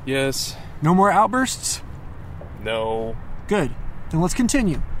 Yes. No more outbursts? No. Good. Then let's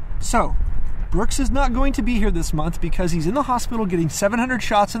continue. So, Brooks is not going to be here this month because he's in the hospital getting 700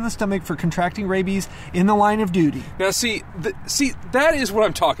 shots in the stomach for contracting rabies in the line of duty. Now, see, that is what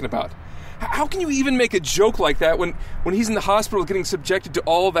I'm talking about. How can you even make a joke like that when he's in the hospital getting subjected to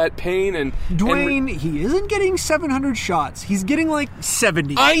all that pain and... Dwayne, he isn't getting 700 shots. He's getting like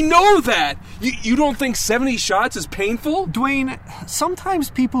 70. I know that! You don't think 70 shots is painful? Dwayne,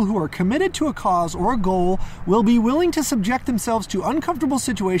 sometimes people who are committed to a cause or a goal will be willing to subject themselves to uncomfortable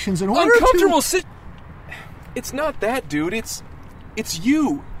situations in order It's not that, dude. It's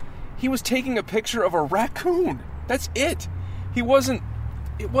you. He was taking a picture of a raccoon. That's it. It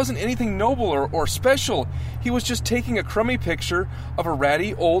wasn't anything noble or special. He was just taking a crummy picture of a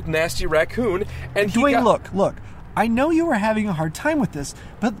ratty, old, nasty raccoon, and Dwayne, look. I know you are having a hard time with this,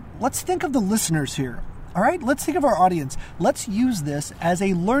 but let's think of the listeners here. All right, let's think of our audience. Let's use this as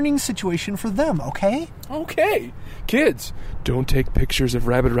a learning situation for them, okay? Okay. Kids, don't take pictures of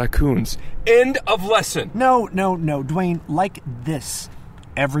rabid raccoons. End of lesson. No, Dwayne, like this.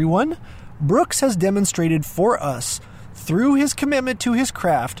 Everyone, Brooks has demonstrated for us, through his commitment to his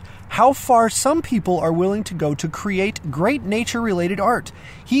craft, how far some people are willing to go to create great nature-related art.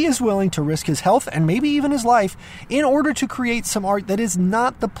 He is willing to risk his health and maybe even his life in order to create some art that is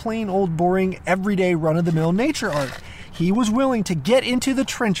not the plain old boring everyday run-of-the-mill nature art. He was willing to get into the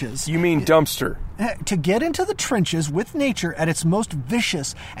trenches. You mean dumpster? To get into the trenches with nature at its most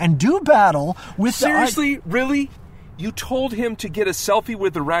vicious and do battle with Seriously? Really? You told him to get a selfie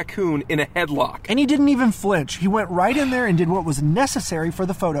with the raccoon in a headlock. And he didn't even flinch. He went right in there and did what was necessary for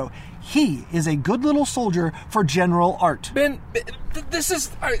the photo. He is a good little soldier for general art. Ben, this is...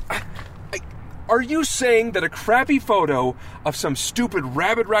 Are you saying that a crappy photo of some stupid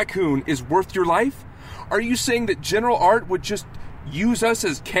rabid raccoon is worth your life? Are you saying that general art would just use us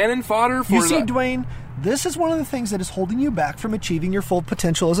as cannon fodder for... You see, Dwayne, this is one of the things that is holding you back from achieving your full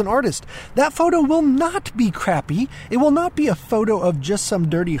potential as an artist. That photo will not be crappy. It will not be a photo of just some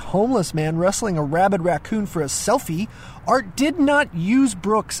dirty homeless man wrestling a rabid raccoon for a selfie. Art did not use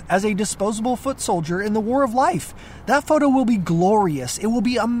Brooks as a disposable foot soldier in the War of Life. That photo will be glorious. It will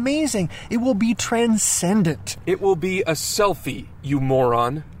be amazing. It will be transcendent. It will be a selfie, you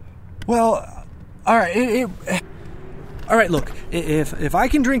moron. Well, all right. All right, look, if I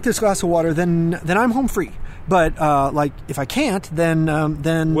can drink this glass of water, then I'm home free. But, if I can't, then...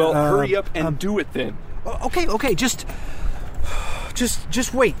 Well, hurry up and do it then. Okay, just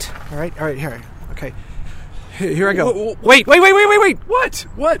wait. All right, here. Okay. Here I go. Wait. What?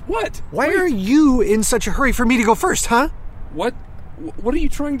 Why are you in such a hurry for me to go first, huh? What are you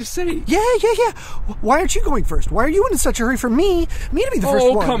trying to say? Yeah. Why aren't you going first? Why are you in such a hurry for me to be the first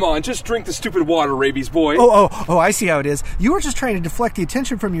one? Oh, come on. Just drink the stupid water, rabies boy. Oh, I see how it is. You were just trying to deflect the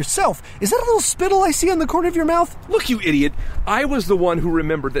attention from yourself. Is that a little spittle I see on the corner of your mouth? Look, you idiot. I was the one who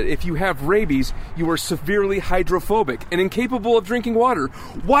remembered that if you have rabies, you are severely hydrophobic and incapable of drinking water.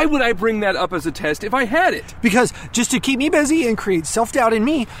 Why would I bring that up as a test if I had it? Because just to keep me busy and create self-doubt in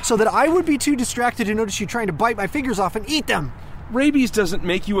me so that I would be too distracted to notice you trying to bite my fingers off and eat them. Rabies doesn't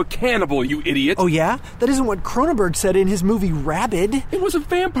make you a cannibal, you idiot. Oh, yeah? That isn't what Cronenberg said in his movie Rabid. It was a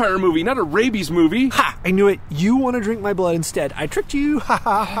vampire movie, not a rabies movie. Ha! I knew it. You want to drink my blood instead. I tricked you. Ha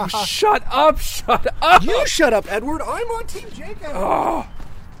ha ha. Oh, shut up. You shut up, Edward. I'm on Team Jacob. Oh.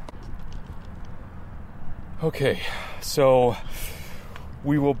 Okay, so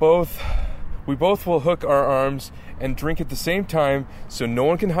we both will hook our arms and drink at the same time so no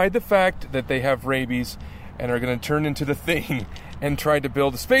one can hide the fact that they have rabies and are going to turn into the Thing and try to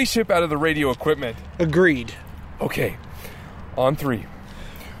build a spaceship out of the radio equipment. Agreed. Okay, on 3.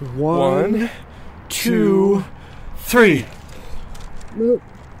 1, 2, 3.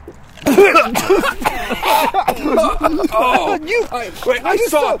 I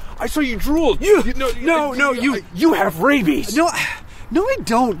saw you drooled. You have rabies. No, I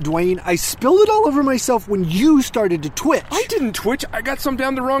don't, Dwayne. I spilled it all over myself when you started to twitch. I didn't twitch. I got some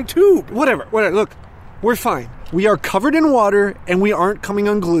down the wrong tube. Whatever. Look, we're fine. We are covered in water, and we aren't coming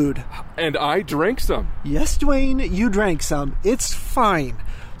unglued. And I drank some. Yes, Dwayne, you drank some. It's fine.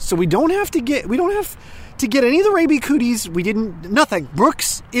 So we don't have to get any of the rabies cooties. We didn't. Nothing.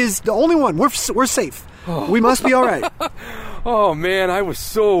 Brooks is the only one. We're safe. Oh. We must be all right. Oh man, I was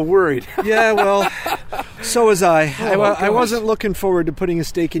so worried. Yeah, well, so was I. I wasn't looking forward to putting a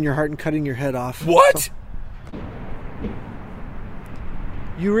stake in your heart and cutting your head off. What? So.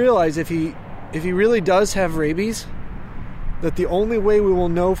 You realize if he really does have rabies, that the only way we will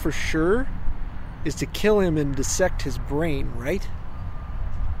know for sure is to kill him and dissect his brain, right?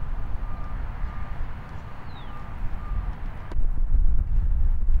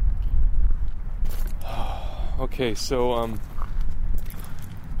 Okay, so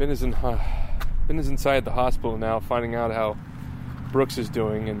Ben is inside the hospital now, finding out how Brooks is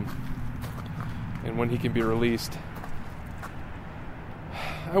doing and when he can be released.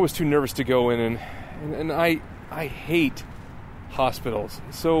 I was too nervous to go in, and I hate hospitals,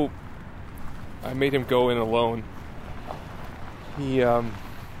 so I made him go in alone. He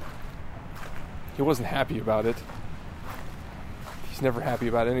wasn't happy about it. He's never happy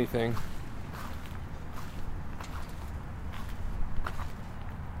about anything.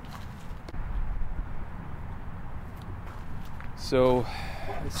 So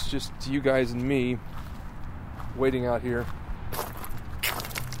it's just you guys and me waiting out here.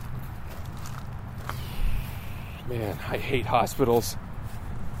 Man, I hate hospitals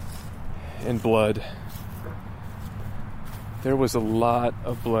and blood. There was a lot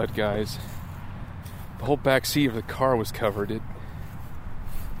of blood, guys. whole back seat of the car was covered. It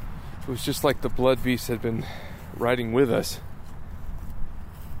was just like the blood beast had been riding with us.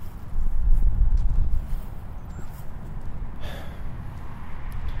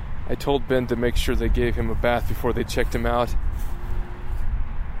 I told Ben to make sure they gave him a bath before they checked him out.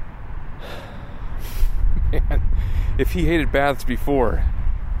 Man, if he hated baths before,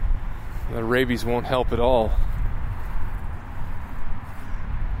 the rabies won't help at all.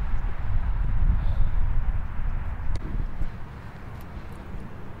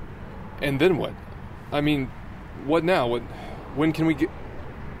 And then what? I mean, what now? When can we get...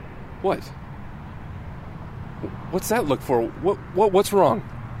 What? What's that look for? What's wrong?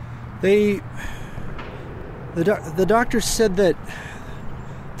 The doctor said that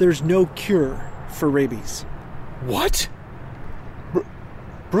there's no cure for rabies. What?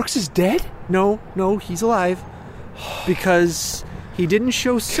 Brooks is dead? No, he's alive. Because he didn't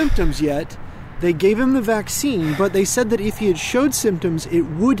show symptoms yet. They gave him the vaccine, but they said that if he had showed symptoms, it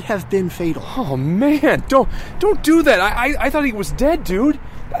would have been fatal. Oh, man. Don't do that. I thought he was dead, dude.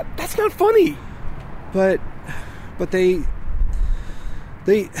 That's not funny. But they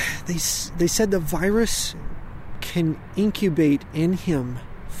said the virus can incubate in him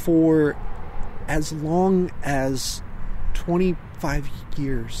for as long as 25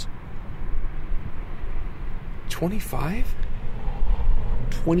 years. 25?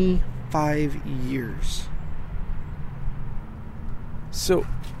 25 years. So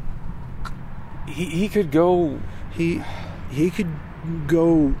he could go... He could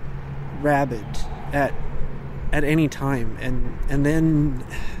go rabid at any time, and then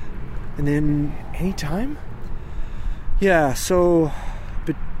Any time? Yeah, so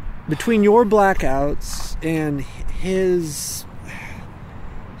between your blackouts and his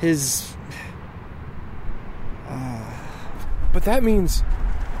but that means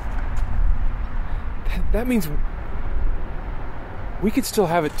we could still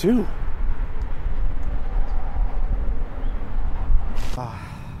have it too.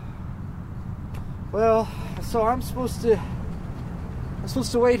 Well, so I'm supposed to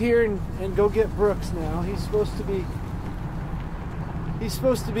wait here and go get Brooks now. He's supposed to be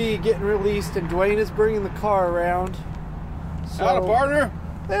getting released, and Dwayne is bringing the car around. So, Howdy, partner.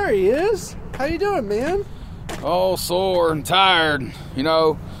 There he is. How you doing, man? Oh, sore and tired,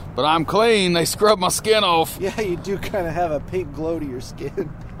 but I'm clean. They scrubbed my skin off. Yeah, you do kind of have a pink glow to your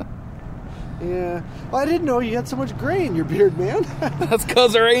skin. Yeah. Well, I didn't know you had so much gray in your beard, man. That's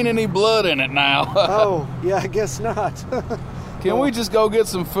because there ain't any blood in it now. Oh, yeah, I guess not. Can we just go get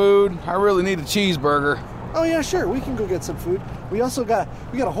some food? I really need a cheeseburger. Oh, yeah, sure. We can go get some food. We got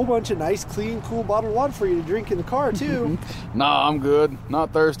a whole bunch of nice, clean, cool bottled water for you to drink in the car, too. Nah, I'm good.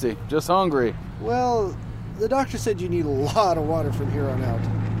 Not thirsty. Just hungry. Well, the doctor said you need a lot of water from here on out.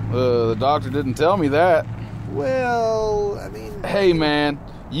 The doctor didn't tell me that. Well, I mean... Hey, man.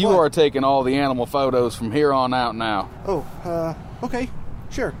 You What? are taking all the animal photos from here on out now. Oh, okay.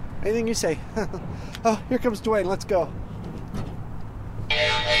 Sure. Anything you say. Oh, here comes Dwayne. Let's go.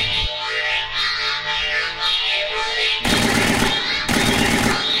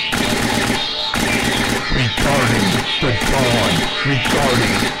 Regarding the dawn,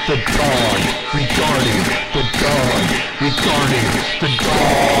 regarding the dawn, regarding the dawn, regarding the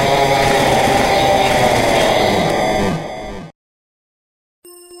dawn.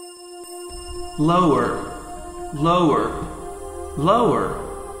 Lower, lower, lower.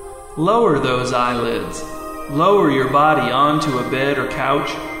 Lower those eyelids. Lower your body onto a bed or couch.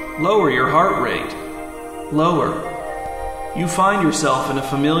 Lower your heart rate. Lower. You find yourself in a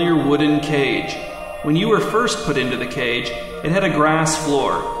familiar wooden cage. When you were first put into the cage, it had a grass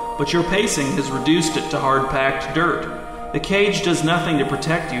floor, but your pacing has reduced it to hard-packed dirt. The cage does nothing to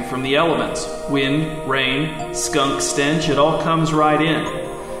protect you from the elements. Wind, rain, skunk stench, it all comes right in.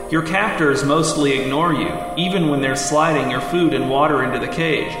 Your captors mostly ignore you, even when they're sliding your food and water into the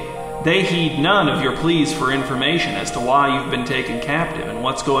cage. They heed none of your pleas for information as to why you've been taken captive and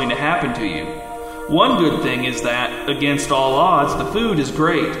what's going to happen to you. One good thing is that, against all odds, the food is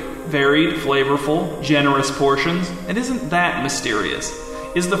great. Varied, flavorful, generous portions, and isn't that mysterious?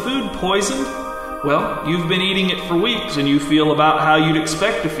 Is the food poisoned? Well, you've been eating it for weeks, and you feel about how you'd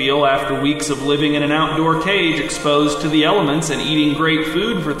expect to feel after weeks of living in an outdoor cage exposed to the elements and eating great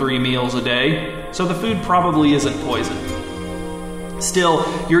food for 3 meals a day, so the food probably isn't poisoned. Still,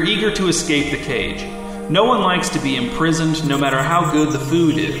 you're eager to escape the cage. No one likes to be imprisoned, no matter how good the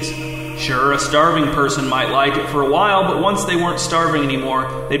food is. Sure, a starving person might like it for a while, but once they weren't starving anymore,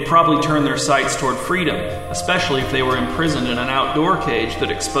 they'd probably turn their sights toward freedom, especially if they were imprisoned in an outdoor cage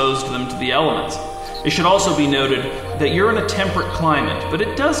that exposed them to the elements. It should also be noted that you're in a temperate climate, but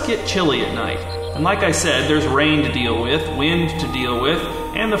it does get chilly at night. And like I said, there's rain to deal with, wind to deal with,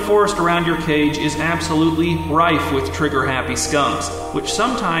 and the forest around your cage is absolutely rife with trigger-happy skunks, which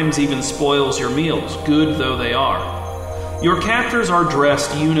sometimes even spoils your meals, good though they are. Your captors are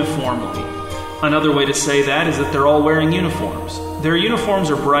dressed uniformly. Another way to say that is that they're all wearing uniforms. Their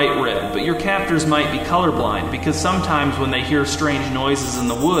uniforms are bright red, but your captors might be colorblind because sometimes when they hear strange noises in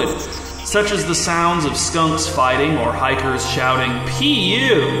the wood, such as the sounds of skunks fighting or hikers shouting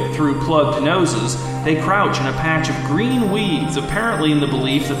 "P.U." through plugged noses, they crouch in a patch of green weeds, apparently in the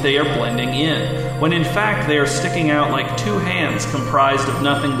belief that they are blending in, when in fact they are sticking out like two hands comprised of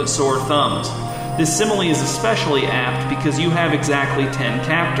nothing but sore thumbs. This simile is especially apt because you have exactly 10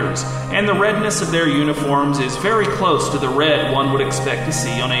 captors, and the redness of their uniforms is very close to the red one would expect to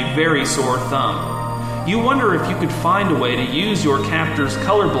see on a very sore thumb. You wonder if you could find a way to use your captor's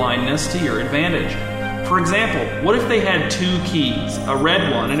colorblindness to your advantage. For example, what if they had two keys, a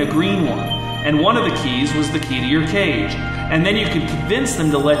red one and a green one, and one of the keys was the key to your cage, and then you could convince them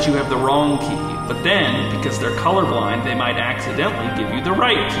to let you have the wrong key, but then, because they're colorblind, they might accidentally give you the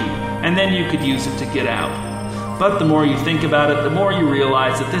right key, and then you could use it to get out. But the more you think about it, the more you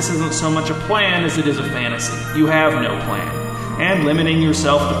realize that this isn't so much a plan as it is a fantasy. You have no plan. And limiting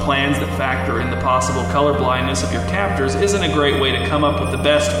yourself to plans that factor in the possible colorblindness of your captors isn't a great way to come up with the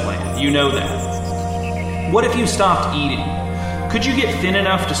best plan. You know that. What if you stopped eating? Could you get thin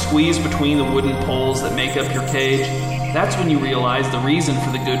enough to squeeze between the wooden poles that make up your cage? That's when you realize the reason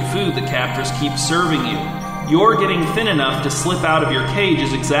for the good food the captors keep serving you. Your getting thin enough to slip out of your cage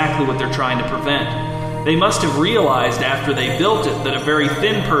is exactly what they're trying to prevent. They must have realized after they built it that a very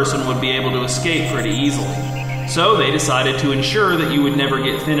thin person would be able to escape pretty easily. So they decided to ensure that you would never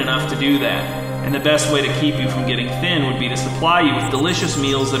get thin enough to do that. And the best way to keep you from getting thin would be to supply you with delicious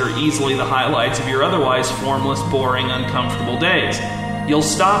meals that are easily the highlights of your otherwise formless, boring, uncomfortable days. You'll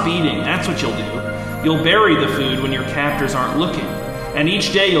stop eating, that's what you'll do. You'll bury the food when your captors aren't looking. And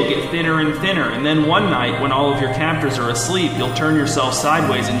each day you'll get thinner and thinner, and then one night when all of your captors are asleep, you'll turn yourself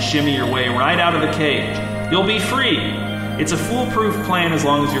sideways and shimmy your way right out of the cage. You'll be free. It's a foolproof plan as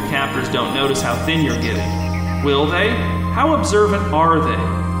long as your captors don't notice how thin you're getting. Will they? How observant are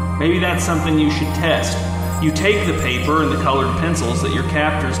they? Maybe that's something you should test. You take the paper and the colored pencils that your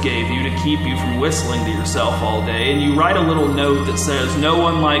captors gave you to keep you from whistling to yourself all day, and you write a little note that says, "No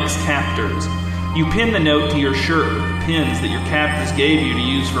one likes captors." You pin the note to your shirt with the pins that your captors gave you to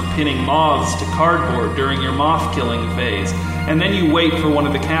use for pinning moths to cardboard during your moth-killing phase, and then you wait for one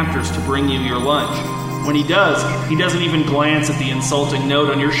of the captors to bring you your lunch. When he does, he doesn't even glance at the insulting note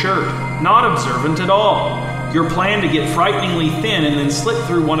on your shirt. Not observant at all. Your plan to get frighteningly thin and then slip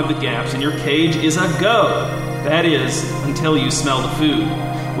through one of the gaps in your cage is a go. That is, until you smell the food,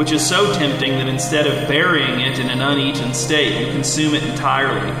 which is so tempting that instead of burying it in an uneaten state, you consume it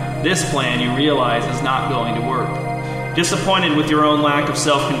entirely. This plan, you realize, is not going to work. Disappointed with your own lack of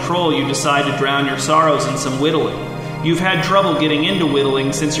self-control, you decide to drown your sorrows in some whittling. You've had trouble getting into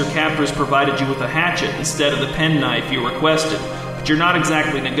whittling since your captors provided you with a hatchet instead of the penknife you requested. But you're not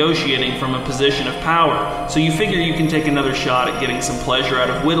exactly negotiating from a position of power, so you figure you can take another shot at getting some pleasure out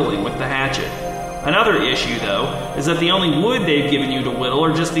of whittling with the hatchet. Another issue, though, is that the only wood they've given you to whittle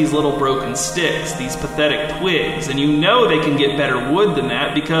are just these little broken sticks, these pathetic twigs, and you know they can get better wood than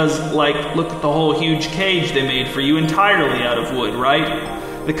that because, look at the whole huge cage they made for you entirely out of wood,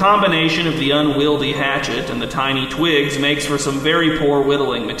 right? The combination of the unwieldy hatchet and the tiny twigs makes for some very poor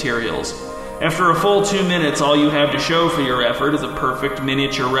whittling materials. After a full 2 minutes, all you have to show for your effort is a perfect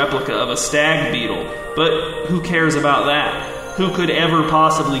miniature replica of a stag beetle. But who cares about that? Who could ever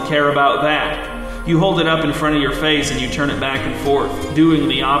possibly care about that? You hold it up in front of your face and you turn it back and forth, doing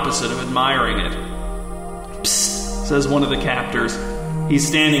the opposite of admiring it. "Psst," says one of the captors. He's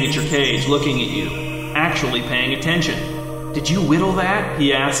standing at your cage, looking at you, actually paying attention. "Did you whittle that?"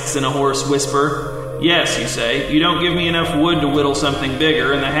 he asks in a hoarse whisper. "Yes," you say. "You don't give me enough wood to whittle something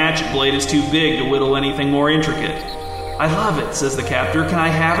bigger, and the hatchet blade is too big to whittle anything more intricate." "I love it," says the captor. "Can I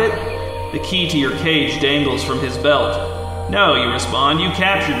have it?" The key to your cage dangles from his belt. "No," you respond. "You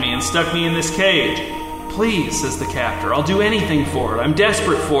captured me and stuck me in this cage." "Please," says the captor. "I'll do anything for it. I'm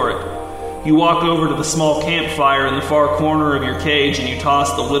desperate for it." You walk over to the small campfire in the far corner of your cage and you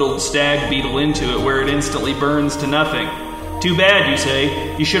toss the whittled stag beetle into it where it instantly burns to nothing. "Too bad," you say.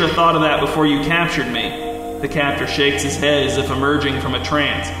 "You should have thought of that before you captured me." The captor shakes his head as if emerging from a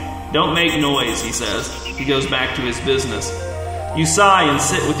trance. "Don't make noise," he says. He goes back to his business. You sigh and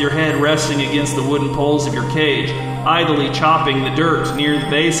sit with your head resting against the wooden poles of your cage, idly chopping the dirt near the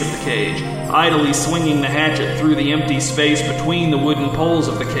base of the cage, idly swinging the hatchet through the empty space between the wooden poles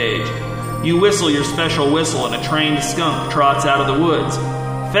of the cage. You whistle your special whistle and a trained skunk trots out of the woods.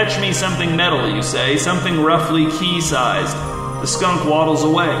 Fetch me something metal, you say, something roughly key-sized. The skunk waddles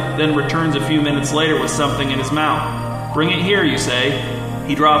away, then returns a few minutes later with something in his mouth. Bring it here, you say.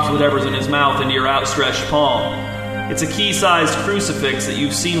 He drops whatever's in his mouth into your outstretched palm. It's a key-sized crucifix that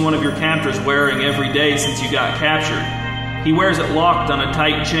you've seen one of your captors wearing every day since you got captured. He wears it locked on a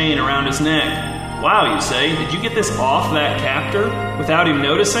tight chain around his neck. Wow, you say, did you get this off that captor without him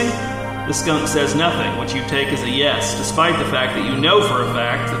noticing? The skunk says nothing, which you take as a yes, despite the fact that you know for a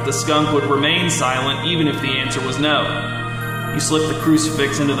fact that the skunk would remain silent even if the answer was no. You slip the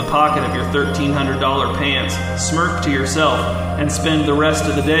crucifix into the pocket of your $1,300 pants, smirk to yourself, and spend the rest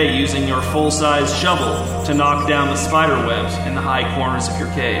of the day using your full-size shovel to knock down the spider webs in the high corners of your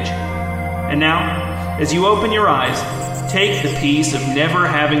cage. And now, as you open your eyes, take the peace of never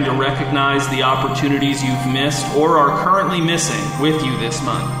having to recognize the opportunities you've missed or are currently missing with you this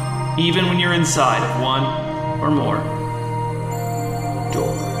month, even when you're inside of one or more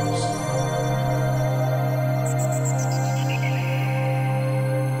doors.